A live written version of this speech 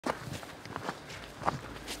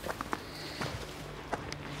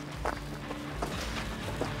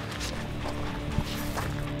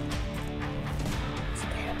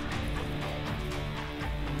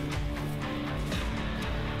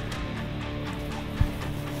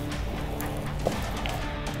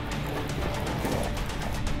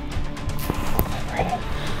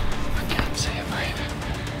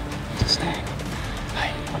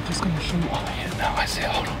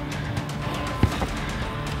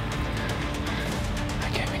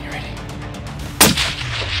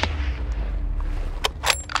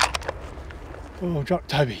Oh, drop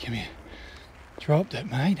Toby, come here. Dropped it,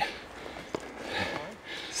 mate.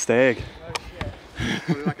 Stag.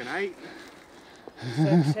 Probably like an 8.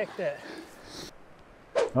 Sack that.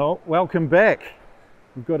 Oh, welcome back.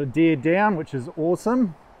 We've got a deer down, which is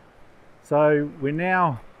awesome. So we're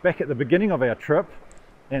now back at the beginning of our trip,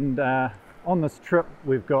 and on this trip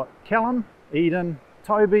we've got Callum, Eden,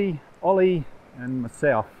 Toby, Ollie and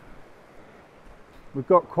myself. We've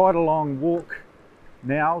got quite a long walk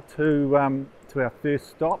now to our first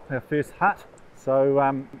stop, our first hut. So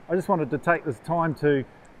I just wanted to take this time to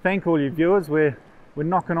thank all you viewers. We're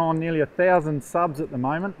knocking on nearly 1,000 subs at the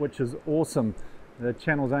moment, which is awesome. The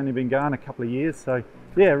channel's only been going a couple of years, so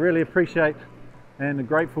yeah, really appreciate and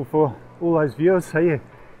grateful for all those viewers. So yeah,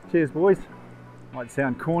 cheers boys. Might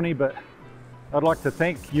sound corny, but I'd like to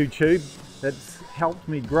thank YouTube. It's helped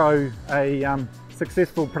me grow a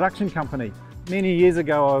successful production company. Many years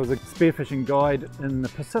ago I was a spearfishing guide in the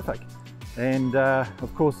Pacific, and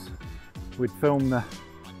of course we'd film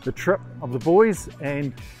the trip of the boys,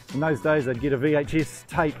 and in those days I'd get a VHS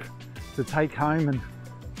tape to take home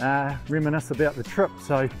and reminisce about the trip.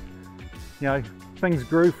 So, you know, things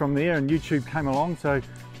grew from there and YouTube came along, so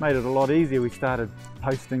made it a lot easier. We started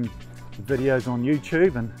posting videos on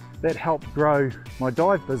YouTube, and that helped grow my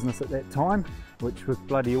dive business at that time, which was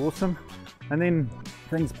bloody awesome. And then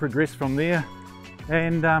things progressed from there,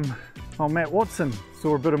 and Matt Watson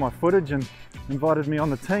saw a bit of my footage and invited me on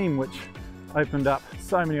the team, which opened up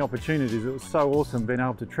so many opportunities. It was so awesome being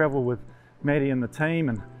able to travel with Maddie and the team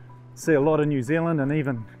and see a lot of New Zealand and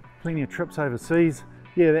even plenty of trips overseas.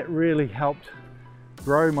 Yeah, that really helped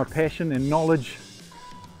grow my passion and knowledge.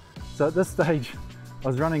 So at this stage I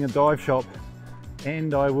was running a dive shop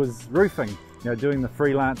and I was roofing, you know, doing the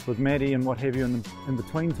freelance with Maddie and what have you in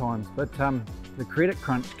between times. But the credit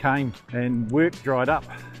crunch came and work dried up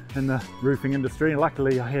in the roofing industry, and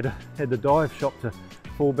luckily I had the dive shop to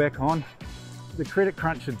fall back on. The credit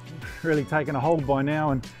crunch had really taken a hold by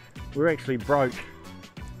now, and we're actually broke.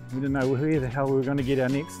 We didn't know where the hell we were going to get our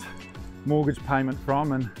next mortgage payment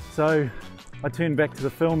from, and so I turned back to the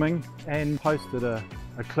filming and posted a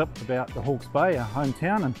clip about the Hawke's Bay, our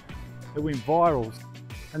hometown, and it went viral.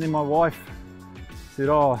 And then my wife said,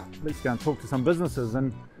 oh, let's go and talk to some businesses.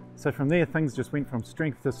 And so from there things just went from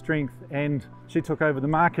strength to strength, and she took over the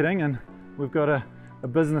marketing, and we've got a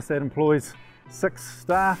business that employs 6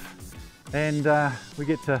 staff, and we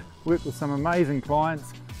get to work with some amazing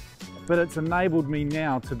clients. But it's enabled me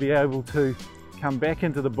now to be able to come back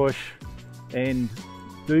into the bush and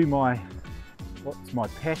do what's my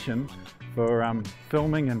passion for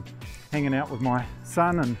filming and hanging out with my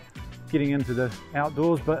son and getting into the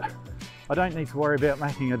outdoors. But I don't need to worry about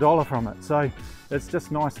making a dollar from it, so it's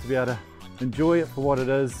just nice to be able to enjoy it for what it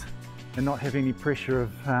is and not have any pressure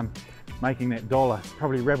of making that dollar. It's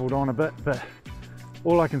probably rabbled on a bit, but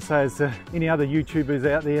all I can say is to any other YouTubers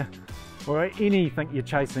out there, or anything you're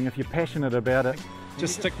chasing, if you're passionate about it,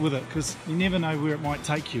 just stick with it, because you never know where it might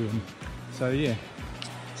take you. And so yeah,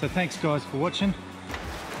 so thanks guys for watching.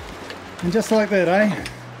 And just like that, eh,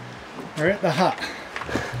 we're at the hut.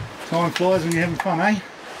 Time flies when you're having fun, eh?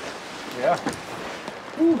 Yeah.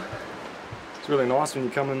 Ooh. It's really nice when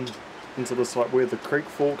you come into this, like where the creek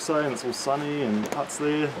forks are, and it's all sunny and huts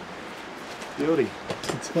there. Beauty.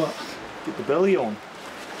 Good spot. Get the belly on.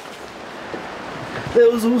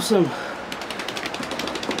 That was awesome.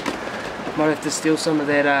 Might have to steal some of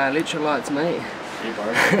that electrolytes, mate. Yeah,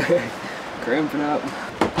 bro. Cramping up.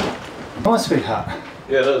 Nice big hut.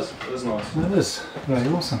 Yeah, it is. It is nice. It is. Really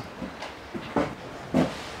awesome.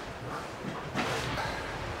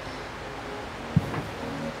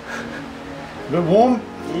 A bit warm?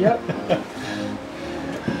 Yep.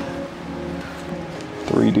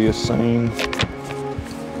 3D scene.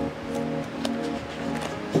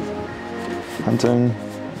 Hunting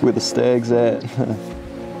where the stag's at.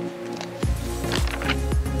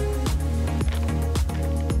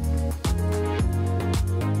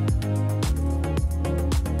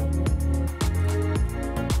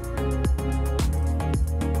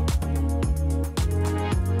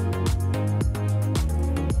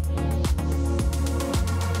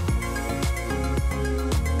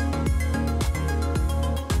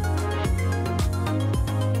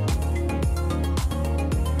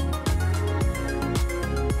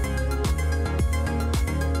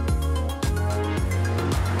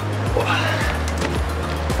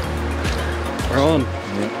 We're on.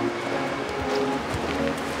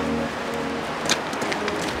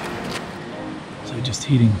 So just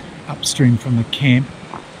heading upstream from the camp,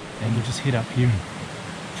 and we'll just head up here and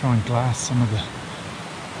try and glass some of the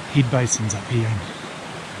head basins up here and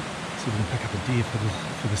see if we can pick up a deer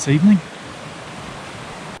for this evening.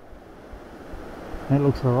 That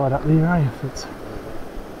looks alright up there, eh? If it's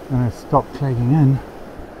going to stop clagging in.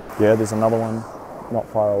 Yeah, there's another one not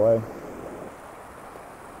far away.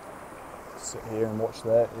 Sit here and watch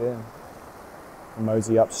that, yeah.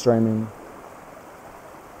 Mosey upstreaming.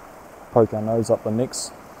 Poke our nose up the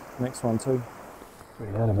next one too.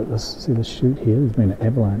 Pretty out of it. See this chute here? There's been an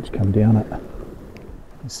avalanche come down it.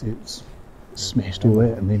 You see it's smashed all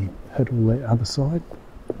that and then hit all that other side.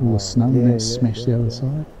 All the snow and that smashed the other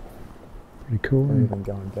side. Pretty cool. We're even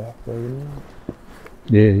going back there, you know?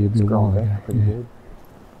 Yeah, you'll be It's growing going back pretty good.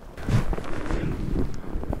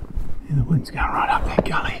 Yeah, the wind's going right up that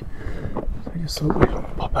gully. So just thought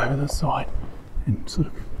we'd pop over this side and sort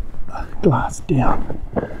of glass down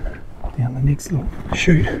the next little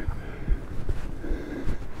chute.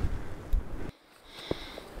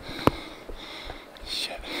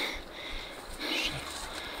 Shit.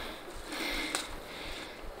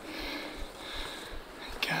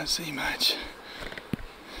 Can't see much.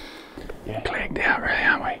 Yeah. Clagged out really,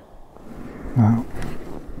 aren't we? Well,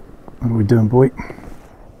 what are we doing, boy?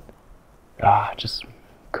 Just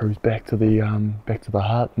cruise back to the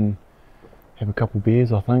hut and have a couple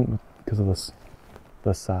beers, I think, because of this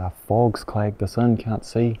fog's clagged us in. Can't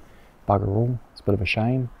see bugger all. It's a bit of a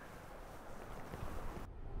shame.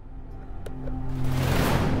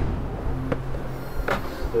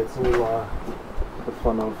 That's all the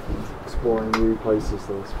fun of exploring new places,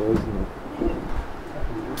 though, I suppose, isn't it?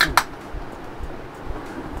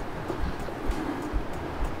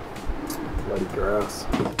 Bloody grass.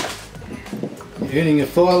 You earning a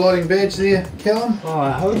fire lighting badge there, Callum? Oh,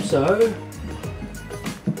 I hope so.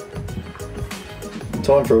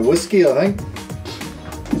 Time for a whiskey, I think.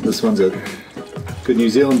 This one's a good New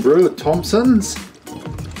Zealand brew at Thompson's.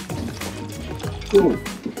 Ooh,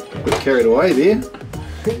 got carried away there.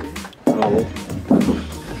 Oh,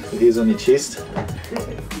 the hairs on your chest.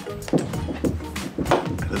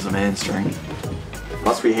 There's a man string.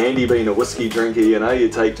 Must be handy being a whiskey drinker, you know, you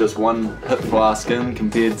take just one hip flask in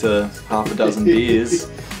compared to half a dozen beers.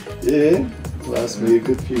 Yeah, lasts me a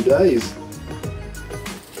good few days.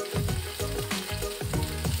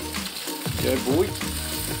 Go boy.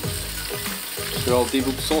 Good old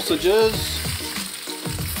devilled sausages.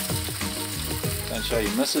 Don't show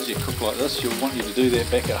your missus, you cook like this, she'll want you to do that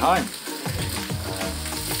back at home.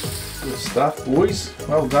 Good stuff, boys.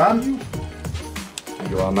 Well done.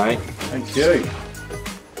 You are, mate. Thank you.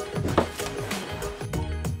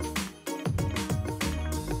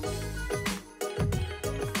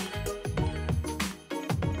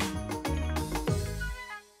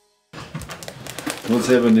 What's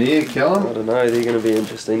happening here, Callum? I don't know, they're going to be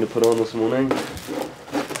interesting to put on this morning.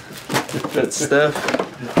 Bit stiff.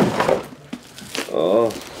 Oh.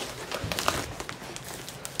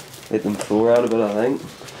 Let them thaw out a bit, I think.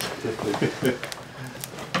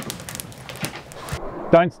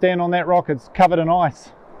 Don't stand on that rock, it's covered in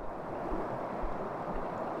ice.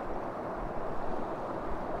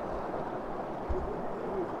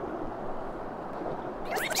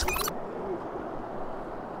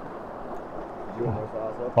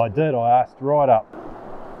 I did, I asked right up.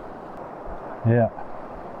 Yeah.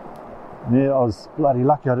 Yeah, I was bloody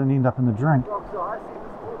lucky I didn't end up in the drink.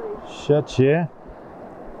 Shit, yeah.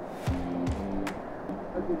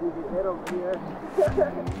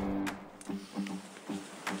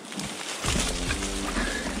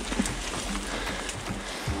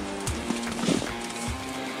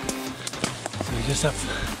 So we're just up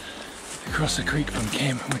across the creek from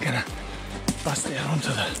camp and we're gonna bust out onto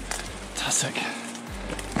the tussock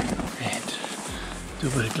and do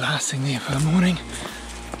a bit of glassing there for the morning.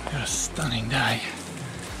 Got a stunning day.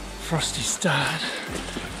 Frosty start,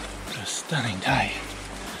 but a stunning day.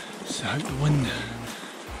 So hope the wind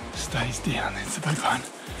stays down, that's the big one.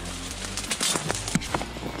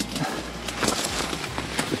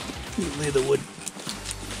 Leather wood.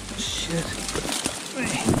 Shit.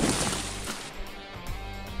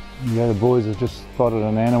 Yeah, the boys have just spotted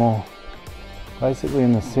an animal basically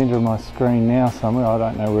in the centre of my screen now somewhere. I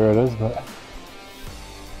don't know where it is, but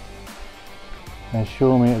they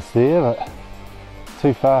assure me it's there, but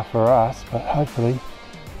too far for us, but hopefully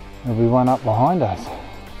there'll be one up behind us.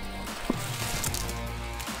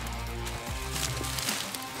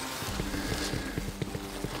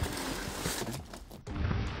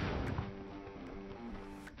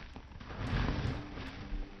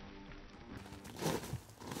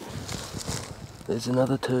 There's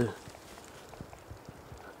another two.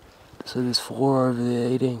 So there's 4 over there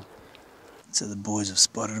eating. So the boys have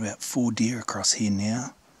spotted about 4 deer across here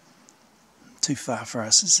now. Too far for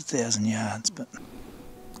us, it's 1,000 yards, but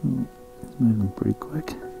it's moving pretty quick.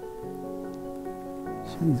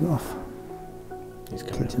 Shit, he's off. He's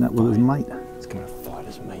catching up with his mate. He's gonna fight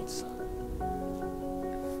his mates. The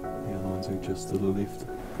other ones who just to the left,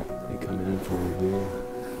 they're coming in for a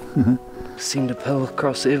review. Seem to pull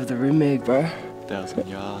across over the rim egg, bro. 1,000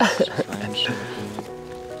 yards, just range.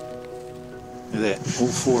 Look at that, all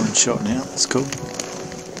 4 in shot now, that's cool.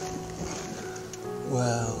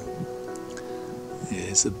 Wow. Yeah,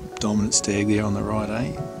 there's a dominant stag there on the right,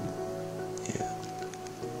 eh? Yeah.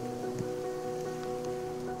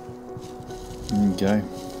 Okay.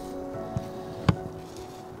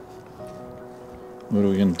 What are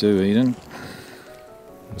we going to do, Eden?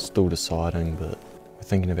 We're still deciding, but we're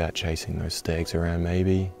thinking about chasing those stags around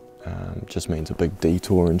maybe. Just means a big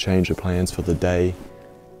detour and change of plans for the day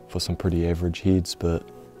for some pretty average heads, but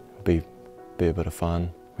it'll be a bit of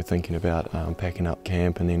fun. We're thinking about packing up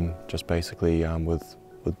camp and then just basically with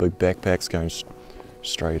big backpacks going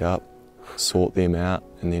straight up, sort them out,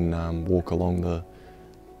 and then walk along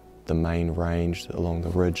the main range, along the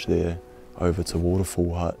ridge there, over to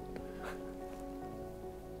Waterfall Hut,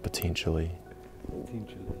 potentially.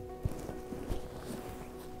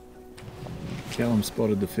 Callum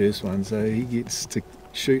spotted the first one, so he gets to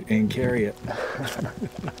shoot and carry it.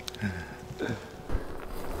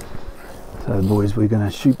 So boys, we're going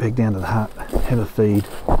to shoot back down to the hut, have a feed,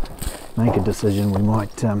 make a decision. We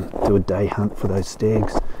might do a day hunt for those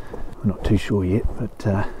stags. We're not too sure yet, but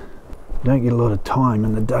we don't get a lot of time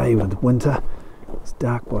in the day with winter. It's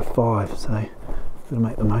dark by 5, so we've got to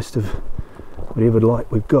make the most of whatever light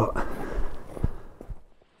we've got.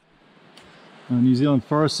 New Zealand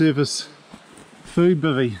Forest Service food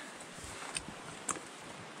bivvy.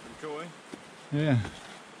 Enjoy. Yeah.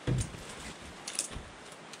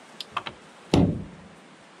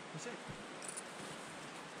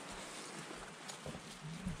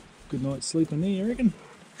 Good night's sleep in there, you reckon?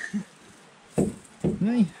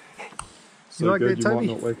 Hey. So you like good that, you Toby?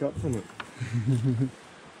 might not wake up from it.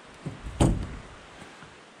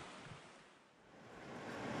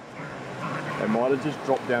 They might have just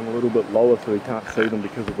dropped down a little bit lower so we can't see them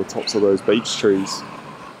because of the tops of those beech trees.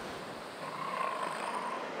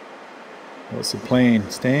 What's the plan,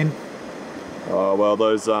 Stan? Well,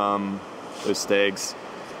 those stags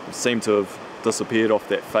seem to have disappeared off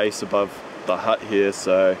that face above the hut here,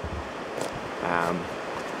 so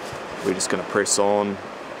we're just going to press on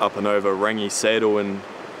up and over Rangi Saddle and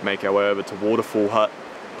make our way over to Waterfall Hut.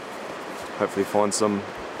 Hopefully find some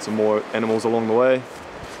more animals along the way,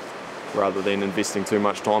 rather than investing too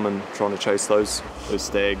much time in trying to chase those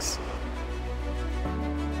stags.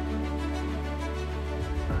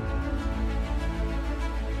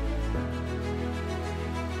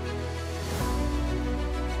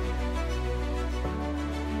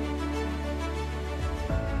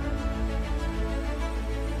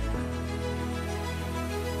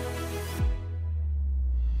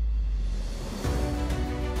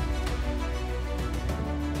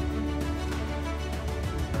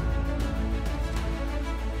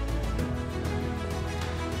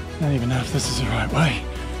 I don't even know if this is the right way.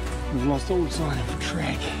 We've lost all sign of a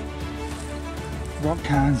track. Rock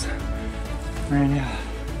cairns ran out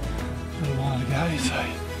a little while ago, so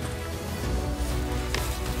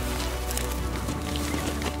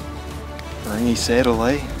Rangi Saddle,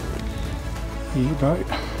 eh? yeah, bro.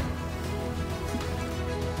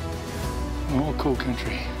 Oh, cool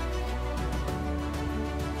country.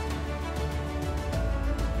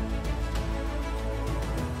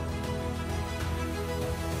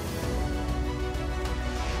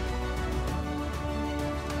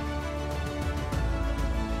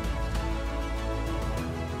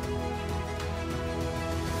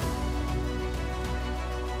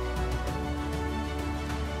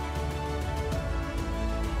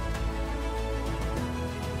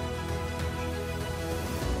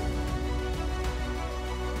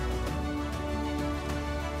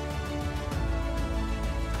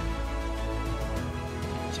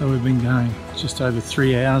 So we've been going just over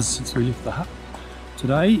 3 hours since we left the hut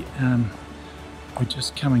today. We're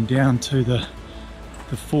just coming down to the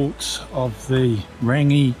forks of the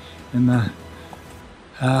Rangi and the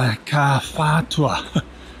Kawhatua.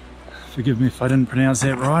 Forgive me if I didn't pronounce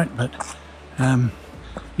that right, but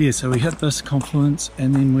yeah, so we hit this confluence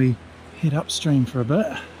and then we head upstream for a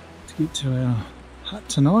bit to get to our hut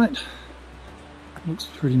tonight. Looks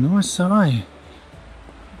pretty nice, eh?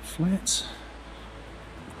 Flats.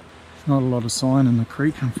 Not a lot of sign in the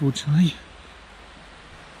creek, unfortunately,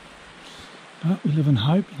 but we live in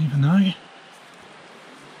hope, you never know.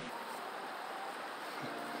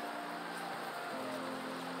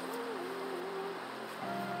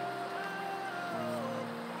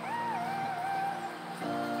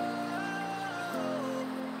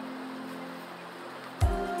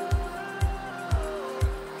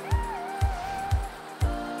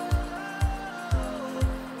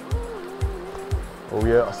 Oh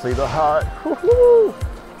yeah, I see the hut. Woo-hoo!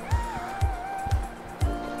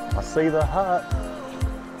 I see the hut.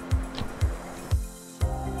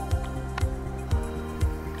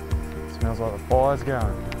 Smells like the fire's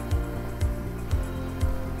going.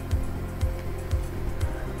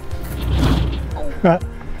 Oh,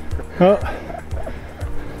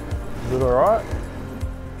 Is it alright?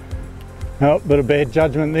 oh, bit of bad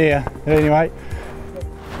judgment there. Anyway.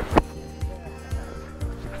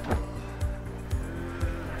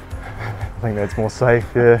 I think that's more safe,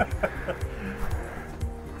 yeah.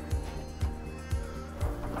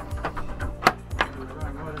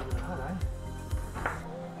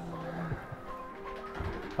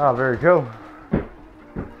 Oh, very cool. There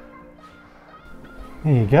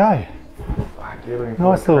you go.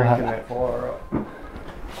 Nice little hut. That fire up.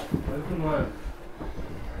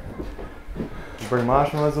 You bring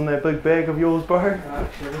marshmallows in that big bag of yours, bro?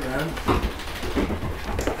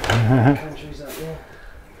 Country's up there.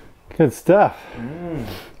 Good stuff.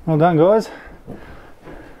 Well done, guys.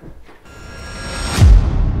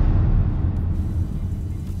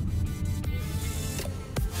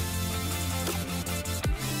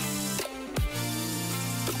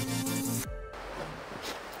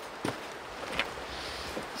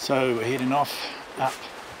 So we're heading off up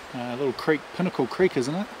a little creek, Pinnacle Creek,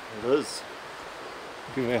 isn't it? It is.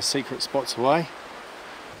 Give our secret spots away.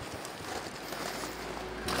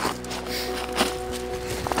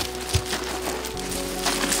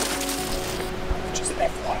 Just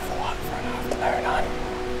left waterfall for an afternoon hunt.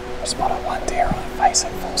 I spotted one deer on a face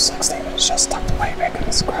at 460, but it's just tucked away back in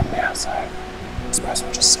the scrub now, so I suppose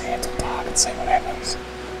we'll just see it till dark and see what happens.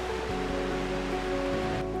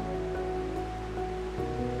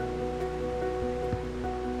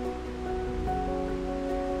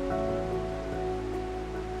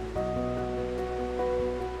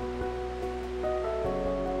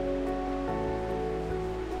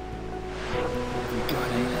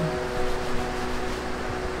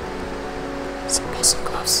 Some possum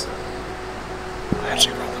gloves. I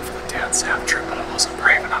actually rolled them for the down south trip, but I wasn't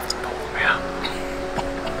brave enough to pull them out.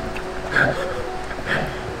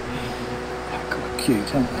 They're quite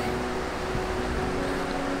cute, aren't they?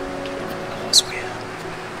 It was weird.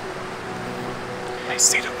 They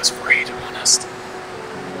said it was free, to be honest.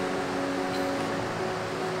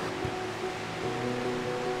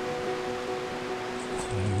 So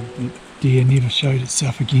the deer never showed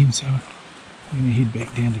itself again, so I'm going to head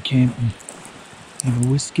back down to camp and have a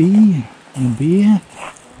whiskey and a beer.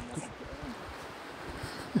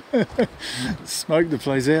 Smoke the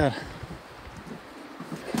place out.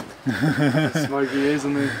 Smoky,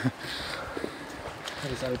 isn't it? I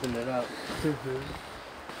just opened it up.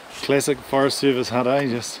 Classic Forest Service hut, eh?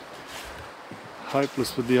 Just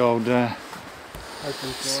hopeless with the old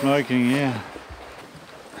smoking, yeah.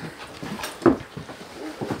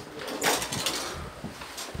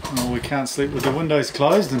 Well, we can't sleep with the windows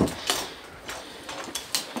closed. And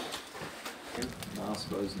No, I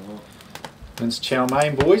suppose not. Vince chow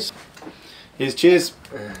mein, boys. Here's cheers.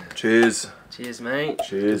 Cheers. Cheers, mate. Good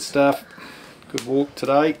Cheers. stuff. Good walk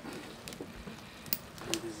today.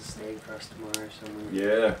 There's a stag crush tomorrow somewhere.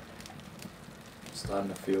 Yeah. Starting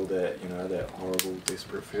to feel that, you know, that horrible,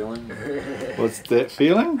 desperate feeling. What's that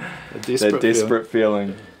feeling? A desperate That desperate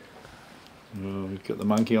feeling. feeling. Oh, you've got the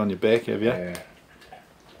monkey on your back, have you? Yeah.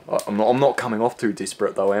 I'm not coming off too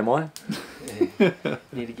desperate though, am I? Need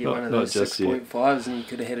to get Not- one of not those just yet. 6.5s and you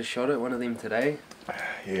could have had a shot at one of them today.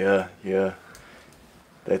 Yeah, yeah.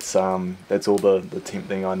 That's all the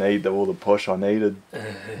tempting I need, all the push I needed.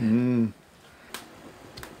 Mm.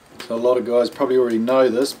 So a lot of guys probably already know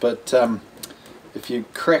this, but if you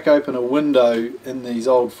crack open a window in these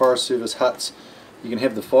old Forest Service huts, you can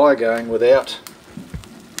have the fire going without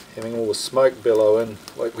having all the smoke billow in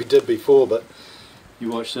like we did before. But you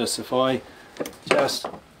watch this, if I just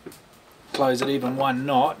close it even one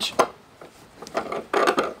notch,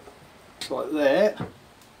 just like that, look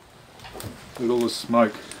at all the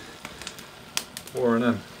smoke pouring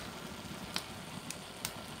in.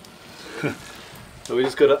 So we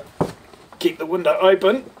just got to keep the window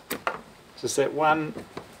open. Just that one,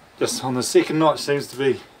 just on the second notch seems to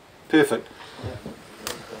be perfect.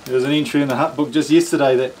 There was an entry in the hut book just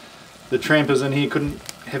yesterday that the trampers in here couldn't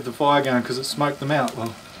have the fire going because it smoked them out.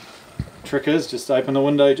 Well, the trick is just open the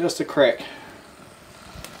window just a crack.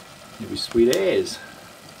 It'll be sweet as.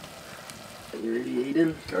 Are you ready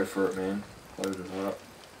eating? Go for it, man. Load it up.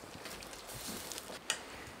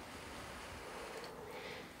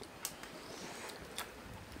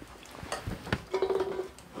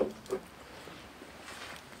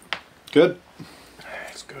 Good.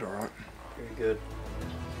 It's good, alright. Very good.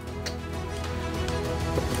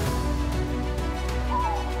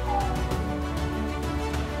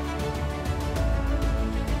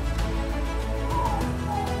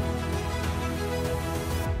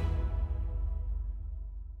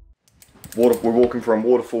 We're walking from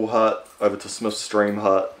Waterfall Hut over to Smith Stream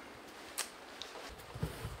Hut,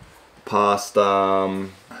 past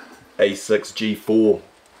A6G4.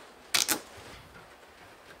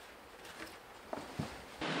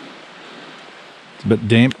 It's a bit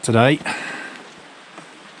damp today.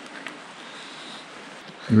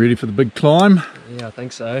 You ready for the big climb? Yeah, I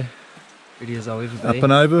think so. Ready as I'll ever be. Up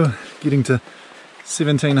and over, getting to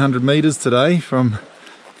 1700 metres today, from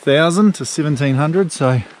 1000 to 1700,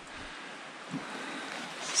 so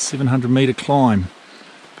 700 metre climb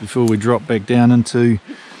before we drop back down into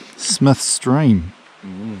Smith Stream.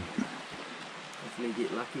 Hopefully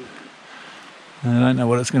get lucky. I don't know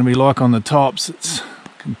what it's going to be like on the tops. It's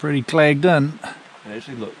looking pretty clagged in. They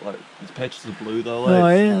actually look like there's patches of blue though. Oh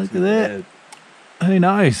yeah, look at that. Who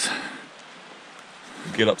knows?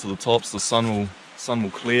 Get up to the tops, the sun will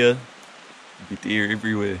clear. There'll be deer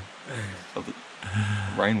everywhere.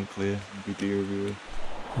 Rain will clear. There'll be deer everywhere.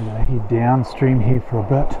 I'm going to head downstream here for a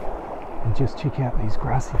bit and just check out these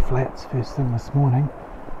grassy flats first thing this morning.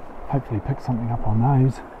 Hopefully pick something up on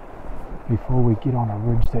those before we get on a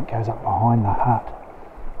ridge that goes up behind the hut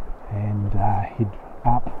and head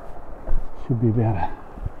up. Should be about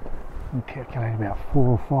we'll calculate about 4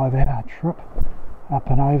 or 5 hour trip up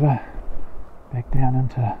and over back down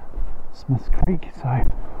into Smith Creek. So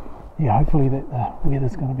yeah, hopefully that the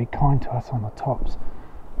weather's going to be kind to us on the tops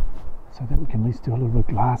so that we can at least do a little bit of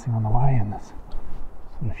glassing on the way in this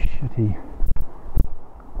sort of shitty,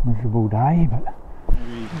 miserable day. But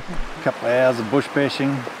maybe a couple of hours of bush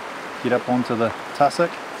bashing, get up onto the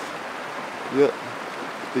tussock. Yeah,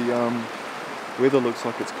 the weather looks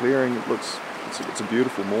like it's clearing. It's a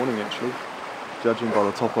beautiful morning actually. Judging by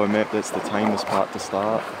the topo map, that's the tamest part to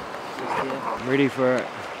start. I'm ready for it.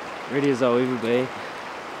 Ready as I'll ever be.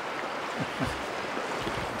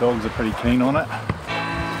 Dogs are pretty keen on it.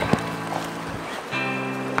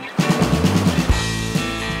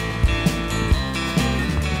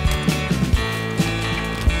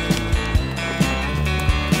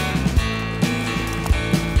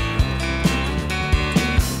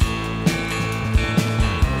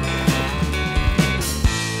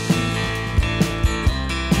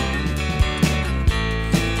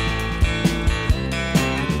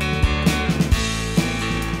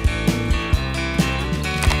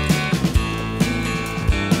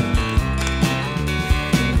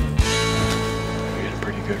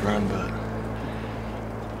 Run, but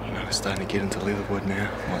you know, we're starting to get into Leatherwood now.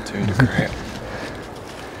 Might turn to crap.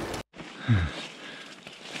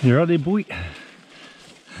 You right there, boy?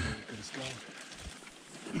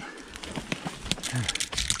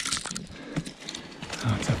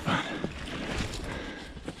 oh, it's so fun.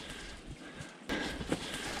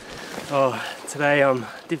 Oh, today I'm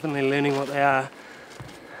definitely learning what they are.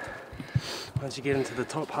 Once you get into the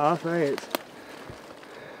top half, it's a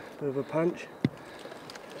bit of a punch.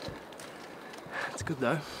 It's good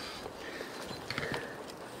though.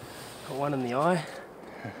 Got one in the eye.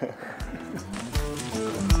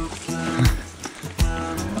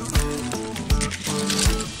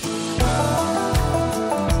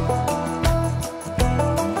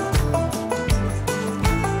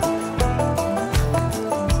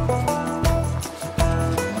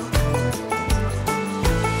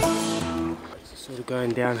 Sort of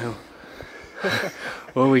going downhill.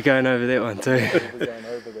 Well, we're going over that one too. We're going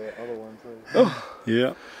over that other one too. Oh.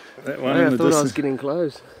 Yeah, that one I in the thought I was distance. getting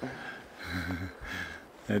close.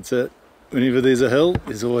 That's it. Whenever there's a hill,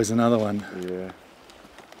 there's always another one. Yeah.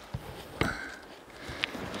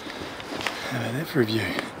 How about that for a view?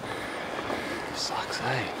 Sucks,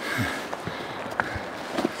 eh?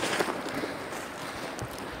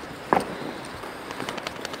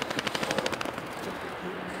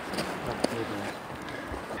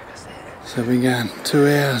 So we're going 2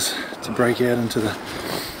 hours to break out onto the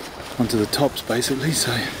tops basically,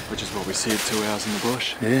 so Which is what we said, 2 hours in the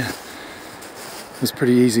bush. yeah. It was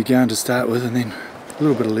pretty easy going to start with, and then a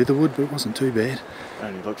little bit of Leatherwood, but it wasn't too bad. It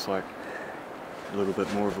only looks like a little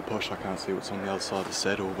bit more of a push. I can't see what's on the other side of the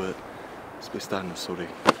saddle, but we're starting to sort of,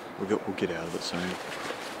 we'll get out of it soon,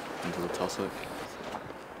 into the tussock.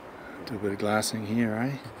 Do a bit of glassing here,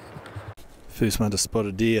 eh? First one to spot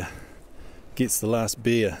a deer gets the last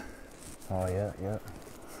beer. Oh yeah, yeah.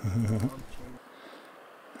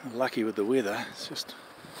 Lucky with the weather, it's just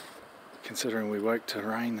considering we woke to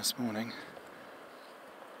rain this morning.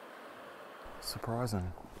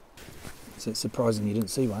 Surprising. Is it surprising you didn't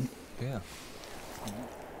see one? Yeah.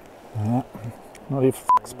 Not if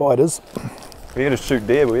spiders. We're going to shoot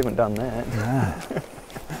deer, but we haven't done that. Nah.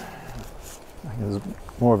 It was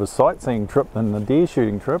more of a sightseeing trip than a deer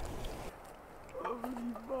shooting trip.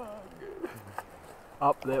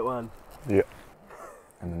 Up that one. Yeah.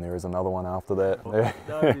 and then there is another one after that.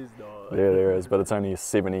 That is not. There is, but it's only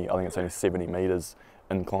 70, I think it's only 70 metres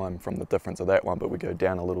incline from the difference of that one, but we go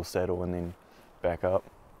down a little saddle and then back up.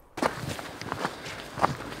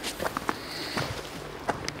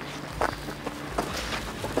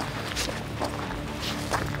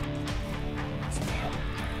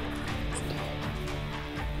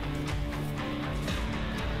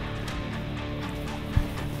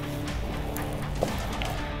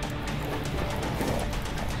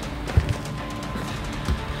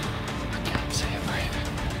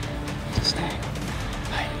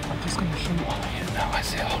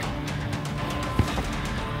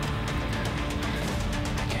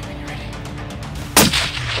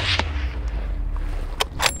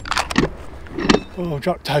 Oh,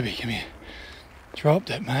 drop Toby, come here. Dropped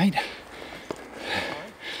it, mate.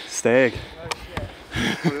 Stag.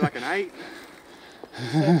 Probably like an 8.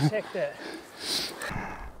 Check that.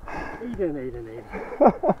 Eden.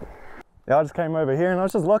 Yeah, I just came over here and I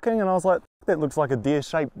was just looking and I was like, that looks like a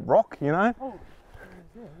deer-shaped rock, you know? Oh,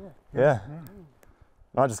 Yeah.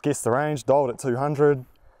 And I just guessed the range, dialed at 200,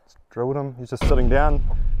 drilled him. He's just sitting down,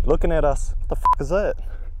 looking at us. What the f is that?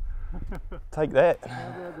 Take that. How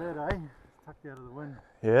about that, eh? Tucked out of the wind.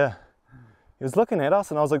 Yeah. He was looking at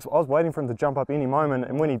us and I was waiting for him to jump up any moment,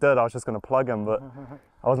 and when he did I was just going to plug him, but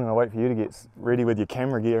I wasn't going to wait for you to get ready with your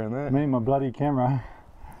camera gear and that. Me and my bloody camera.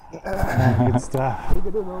 Good stuff. Look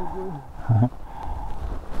at it, all good.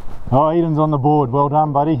 Oh, Eden's on the board. Well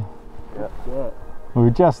done, buddy. Yeah. We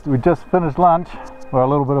just finished lunch, or a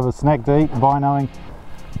little bit of a snack to eat, binoing.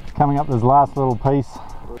 Coming up this last little piece.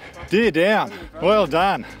 Deer down. Well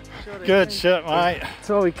done. Good shit, mate. that's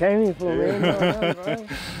what we came here for, man. Well done, bro.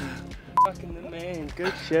 Fucking the man.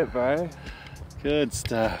 Good shit, bro. Good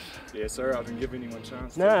stuff. Yeah, sorry I didn't give anyone a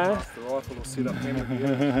chance No. to blast the rifle or set up camera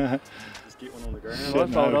gear. Just get one on the ground. My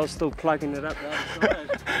fault, I was still plugging it up the other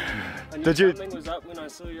side. I knew Did you- something was up when I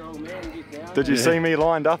saw your old man get down. Did you see me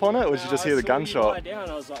lined up on it, or did you just hear the I gunshot? saw you lie down,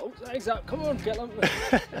 I was like, oh, legs up, come on, get him.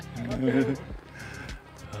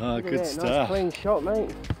 Oh, good Nice stuff. clean shot,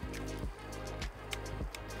 mate.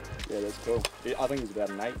 Yeah, that's cool. Yeah, I think it was about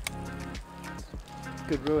an 8.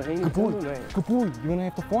 Good Ruahines, Good boy. mate. Good boy, you're going to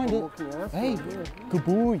have to find it. Walking out, Hey, yeah. good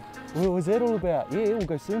boy. What was that all about? Yeah, we'll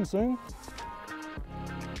go see him soon.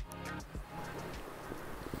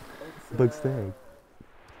 Big stag.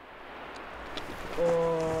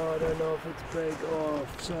 Oh, I don't know if it's big. Oh,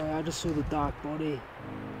 sorry, I just saw the dark body.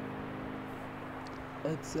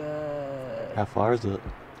 It's How far is it?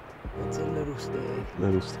 it's a little stag.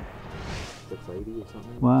 Little stag. 680 or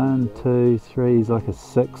something? 1, 2, 3, he's like a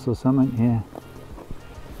 6 or something, yeah.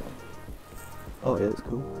 Oh yeah, that's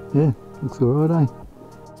cool. Yeah, looks alright, eh?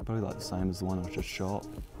 It's probably like the same as the one I just shot.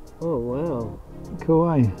 Oh wow. Cool,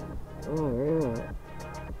 eh? Oh yeah.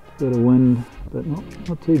 Bit of wind, but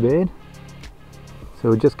not too bad. So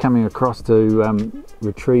we're just coming across to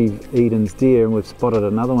retrieve Eden's deer, and we've spotted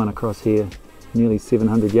another one across here, nearly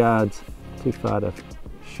 700 yards. Too far to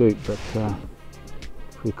shoot, but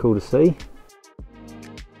pretty cool to see.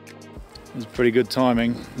 It was pretty good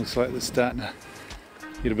timing. Looks like they're starting to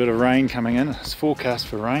get a bit of rain coming in. It's forecast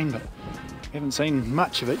for rain, but we haven't seen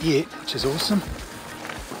much of it yet, which is awesome.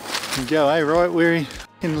 There you go, eh? Right where he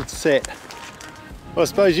sat. Well, I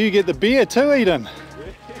suppose you get the beer too, Eden.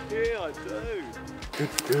 Yeah, I do.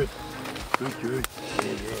 Good. Yeah,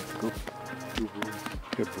 good. Good boy.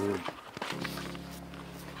 Good boy.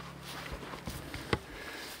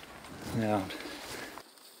 Now,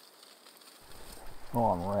 oh,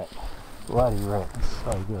 I'm wrapped. Bloody wrapped. It's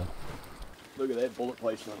so good. Look at that bullet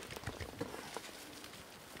placement.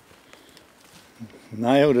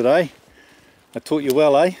 Nailed it, eh? I taught you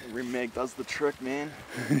well, eh? Rim mag does the trick, man.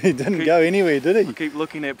 He didn't go anywhere, did I he? keep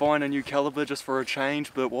looking at buying a new caliber just for a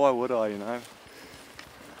change, but why would I, you know?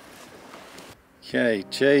 Okay,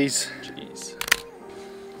 cheese. Jeez.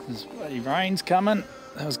 This bloody rain's coming.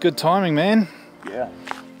 That was good timing, man. Yeah.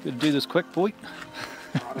 Good to do this quick, boy.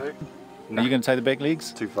 Righto. Are you going to take the back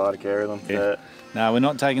legs? Too far to carry them. Yeah. No, we're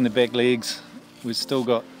not taking the back legs. We've still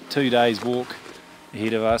got 2 days walk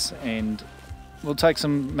ahead of us, and we'll take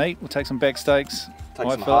some meat, we'll take some back steaks. Take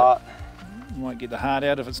Eye some fillet. heart. We might get the heart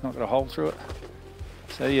out if it's not got a hole through it.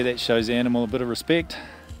 So yeah, that shows the animal a bit of respect.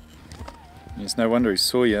 And it's no wonder he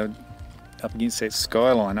saw you up against that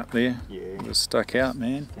skyline up there. Yeah. It was stuck out,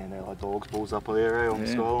 man. Stand there like dog's balls up there, eh, on the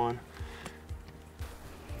Yeah. skyline.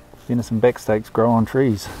 Venison back steaks grow on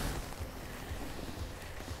trees.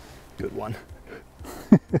 Good one.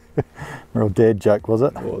 Real dad joke, was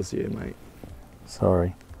it? It was, yeah, mate.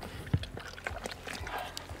 Sorry.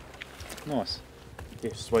 Nice.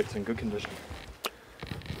 Yeah, sweet's in good condition.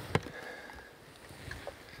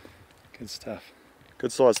 Good stuff.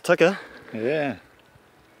 Good sized ticker. Yeah.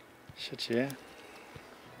 Shit, yeah.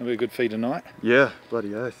 That'll be a good feed tonight. Yeah,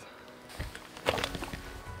 bloody oath.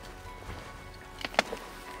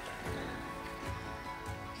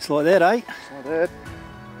 Just like that, eh? Just like that.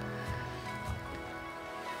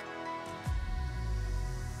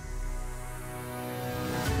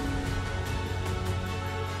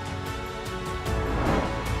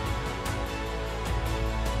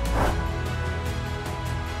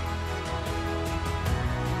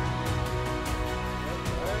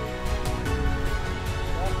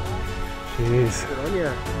 Jeez. Good on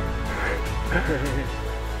ya.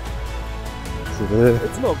 It's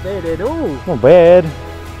It's not bad at all. not bad.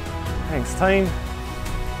 Thanks, team.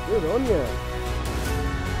 Good on ya.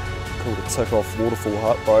 Cool to tick off Waterfall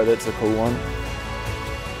Hut, bro. That's a cool one.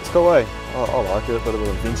 It's cool, eh? I like it. A bit of an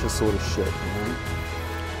adventure sort of shit, you know?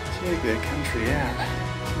 Check that country out.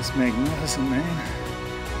 It's magnificent, man.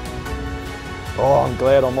 Oh, I'm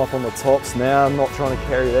glad I'm up on the tops now. I'm not trying to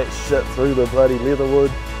carry that shit through the bloody leatherwood.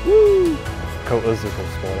 Woo! Cool, this is a cool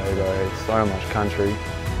spot, eh, bro? So much country.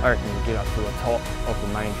 I reckon you get up to the top of the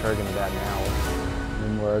main trig in about an hour. And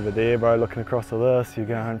then we're over there, bro, looking across to this. You're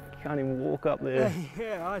going, you can't even walk up there.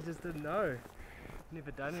 Yeah, I just didn't know.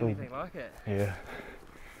 Never done So- anything like it. Yeah.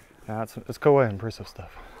 Nah, it's cool, eh? Impressive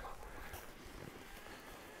stuff.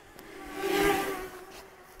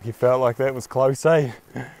 You felt like that was close, eh?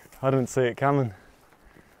 I didn't see it coming.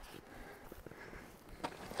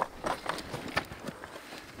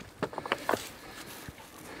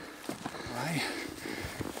 Right.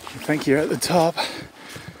 You think you're at the top,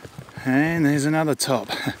 and there's another top.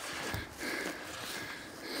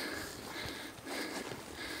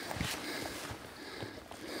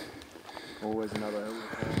 Always another hill.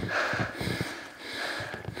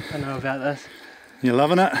 I know about this. You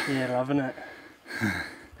loving it? Yeah, loving it.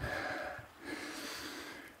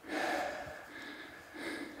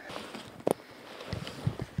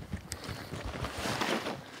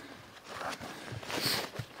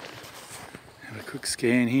 Have a quick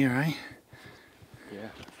scan here, eh? Yeah,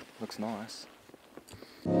 looks nice.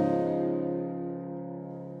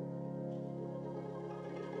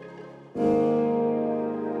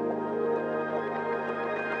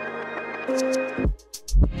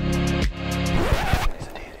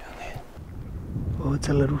 Oh, it's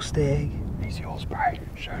a little stag. He's yours, bro.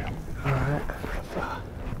 Show him. Alright.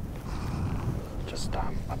 Just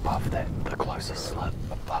above that, the closest slit,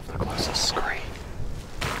 above the closest screen.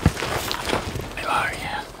 Below,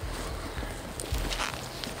 yeah.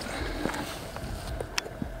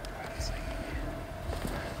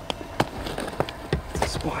 It's a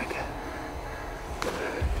spike.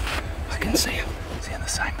 I can see him. Is he in the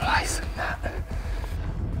same place? Nah.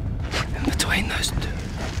 In between those two.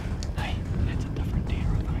 Hey, that's a different deer,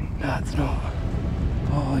 I think. No, it's not.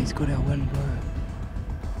 Oh, he's got our wind, bro.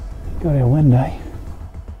 Got our wind, eh?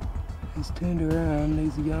 He's turned around,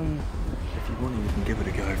 he's young. If you want to, you can give it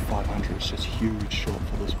a go. 500 is just huge shot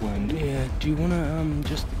for this wind. Yeah, do you want to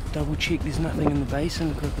just double check there's nothing in the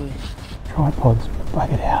basin quickly? Tripod's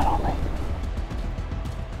buggered out on me.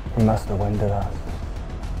 He must have winded us.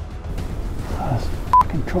 Oh, this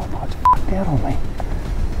fucking tripod's fucked out on me.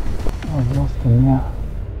 Oh, I've lost him now.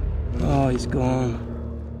 Oh, he's gone.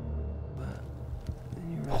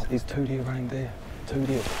 Oh, there's two deer running there. Two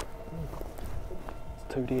deer.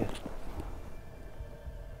 It's two deer.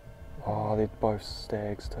 Oh, they're both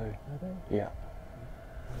stags too. Are they? Yeah.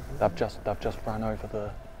 They've just run over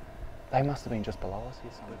the. They must have been just below us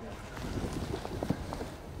here somewhere.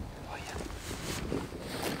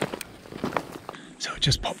 So it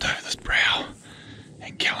just popped over this brow,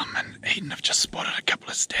 and Callum and Eden have just spotted a couple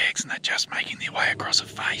of stags, and they're just making their way across a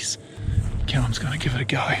face. Callum's going to give it a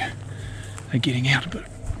go. They're getting out a bit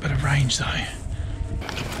of range though.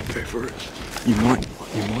 Go for it. You might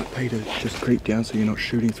pay to just creep down so you're not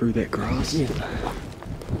shooting through that grass. Yeah.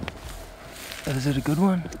 Is it a good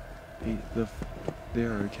one?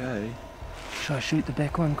 They're okay. Should I shoot the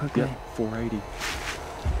back one quickly? Yeah, 480.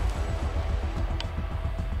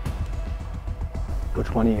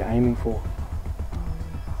 Which one are you aiming for?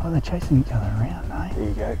 Oh, they're chasing each other around, eh? There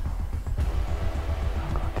you go.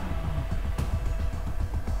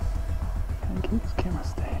 Can't keep this camera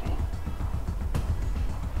steady.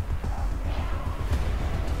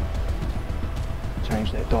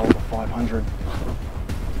 Change that dial to 500.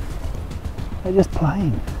 They're just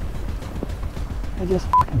playing. They're just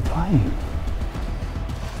fucking playing.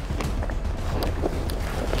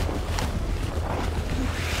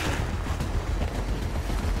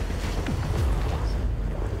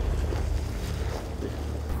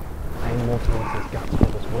 Aim more towards his guts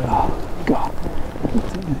with his wind. Oh, God.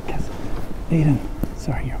 Eden,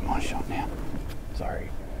 sorry, you're in my shot now. Sorry.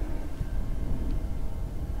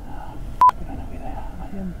 I don't know where they are.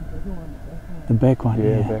 The back one,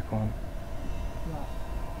 yeah. The back one.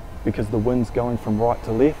 Because the wind's going from right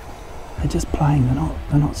to left. They're just playing,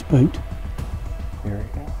 they're not spooked. You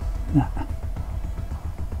reckon? Nah.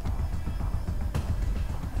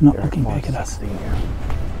 They're not looking back at us.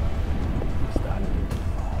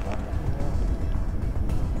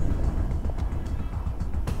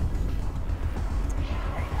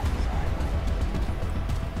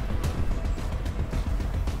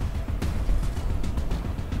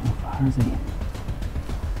 How far is he?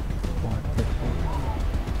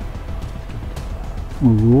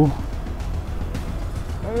 Ooh.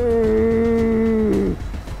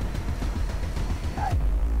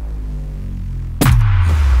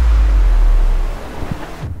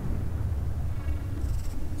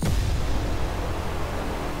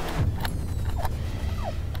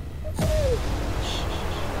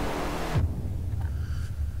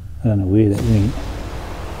 I don't know where that went.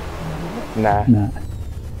 Nah. Nah.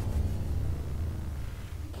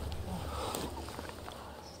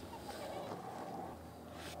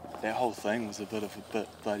 That whole thing was a bit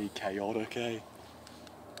bloody chaotic, eh?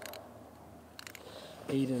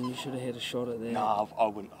 Eden, you should have had a shot at that. Nah, I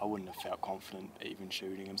wouldn't have felt confident even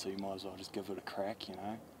shooting him, so you might as well just give it a crack, you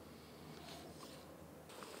know?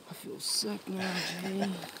 I feel sick now, G.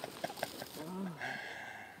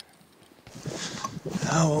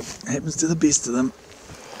 Oh well, happens to the best of them.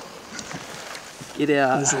 Get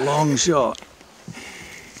out. It's a long shot.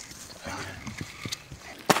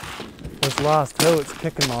 This last hill, it's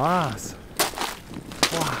kicking my ass.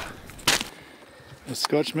 Wow. The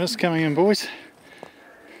Scotch mist coming in, boys.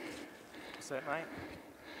 What's that, mate?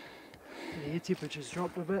 The air temperature's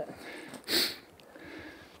dropped a bit.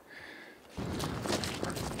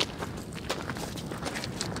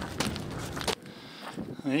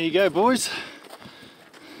 There you go, boys.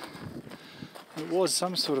 It was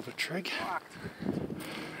some sort of a trig.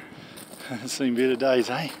 It's seen better days,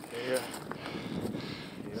 eh? Yeah.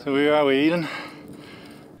 So where are we, Eden?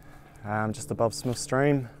 Just above Smith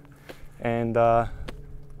Stream and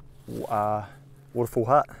Waterfall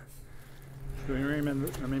Hut. Do we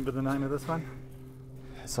remember the name of this one?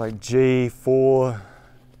 It's like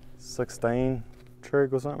G416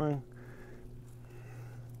 trig or something.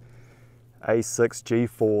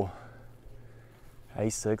 A6G4.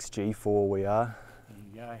 A6G4 we are. There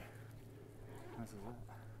you go. This is it.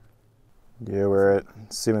 Yeah, we're at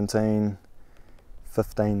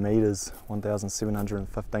 15 metres,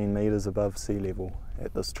 1,715 metres above sea level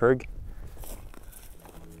at this trig.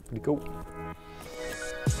 Pretty cool.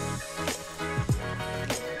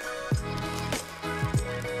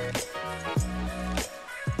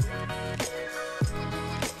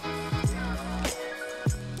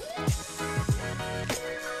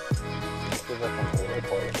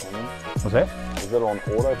 What's that? Is it on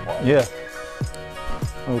autopilot? Yeah.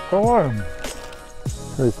 Okay.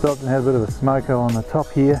 So we stopped and had a bit of a smoker on the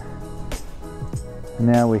top here. And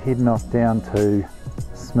now we're heading off down to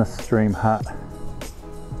Smith Stream Hut.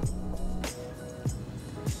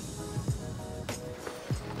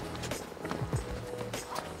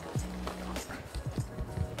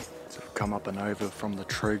 So we've come up and over from the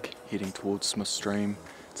trig, heading towards Smith Stream.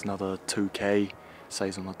 It's another 2k,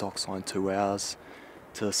 says on the dock sign 2 hours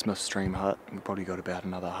to Smith Stream Hut. We've probably got about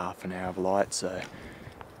another half an hour of light, so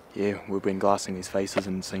yeah, we've been glassing these faces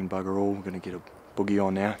and seen bugger all. We're going to get a boogie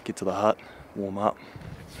on now, get to the hut, warm up.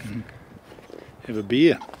 Have a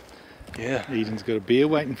beer. Yeah. Eden's got a beer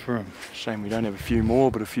waiting for him. Shame we don't have a few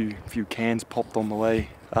more, but a few cans popped on the way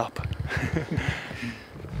up.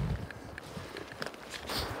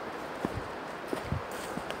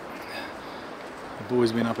 The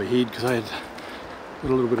boys went up ahead because I had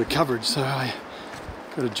got a little bit of coverage, so I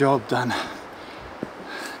got a job done.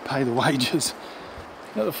 Pay the wages.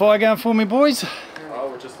 Got the fire going for me, boys? Oh,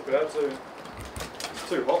 we're just about to. It's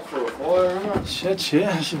too hot for a fire, isn't it? Shit,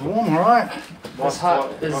 yeah, it's warm, alright. This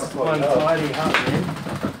hut is one tidy hut, man.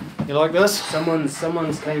 You like this? Someone's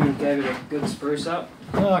came and gave it a good spruce up.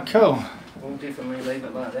 Oh, cool. We'll definitely leave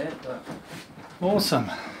it like that, but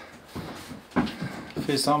Awesome.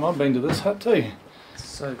 First time I've been to this hut too. it's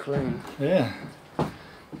so clean. Yeah.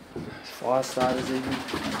 Fire starters even.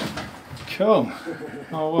 Cool.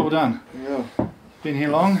 Oh, well done. Yeah. Been here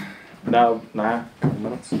long? No, nah. 10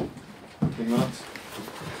 minutes. 10 minutes.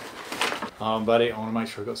 Buddy, I want to make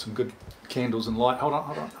sure I've got some good candles and light. Hold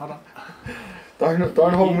on.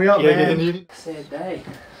 Don't hold me up, man. Yeah. Sad day.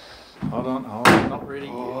 Hold on, not ready.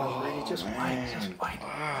 Not ready. Just wait.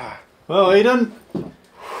 Well, Eden.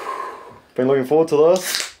 Been looking forward to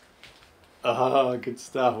this. Oh, good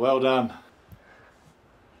stuff. Well done.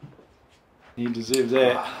 You deserve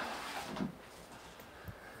that.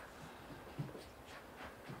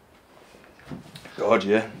 God,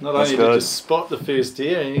 yeah. Not only did you spot the first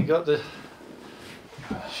deer, you got to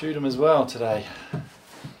shoot him as well today.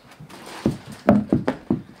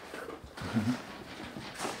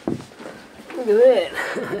 Look at that.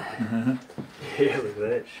 Yeah, look at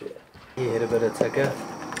that shit. He had a bit of ticker.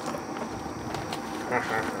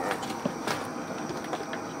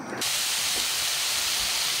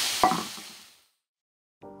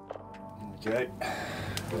 Okay,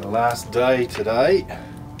 the last day today.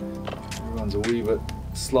 Everyone's a wee bit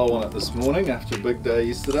slow on it this morning after a big day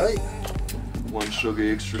yesterday. One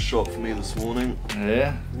sugar extra shot for me this morning.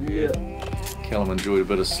 Yeah? Yeah. Callum enjoyed a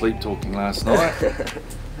bit of sleep talking last night. I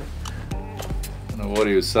don't know what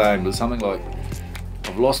he was saying, but something like,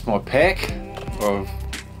 I've lost my pack, or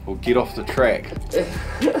get off the track. Like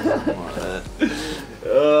that.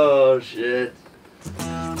 Oh shit.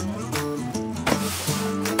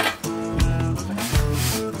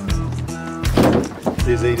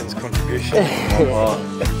 There's Eden's contribution.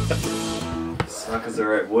 Suckers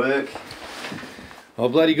are at work. Oh,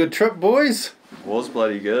 bloody good trip, boys. Was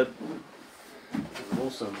bloody good.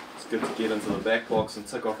 Awesome. It's good to get into the back blocks and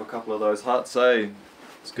tick off a couple of those huts, eh?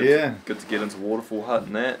 It's good, Yeah. good to get into Waterfall Hut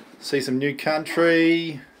and that. See some new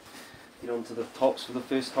country. Get onto the tops for the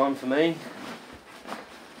first time for me.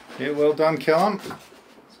 Yeah, well done, Callum.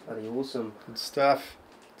 It's bloody awesome. Good stuff.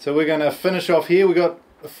 So we're going to finish off here. We've got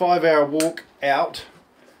a 5-hour walk out.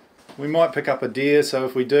 We might pick up a deer, so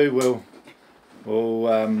if we do, we'll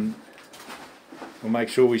make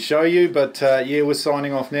sure we show you. But yeah, we're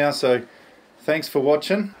signing off now. So thanks for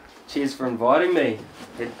watching. Cheers for inviting me.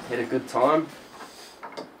 Had a good time.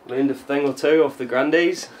 Learned a thing or two off the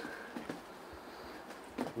Grundies.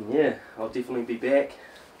 Yeah, I'll definitely be back.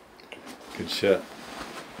 Good shit.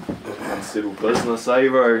 Unsettled business, eh,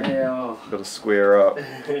 bro? Yeah. Got to square up.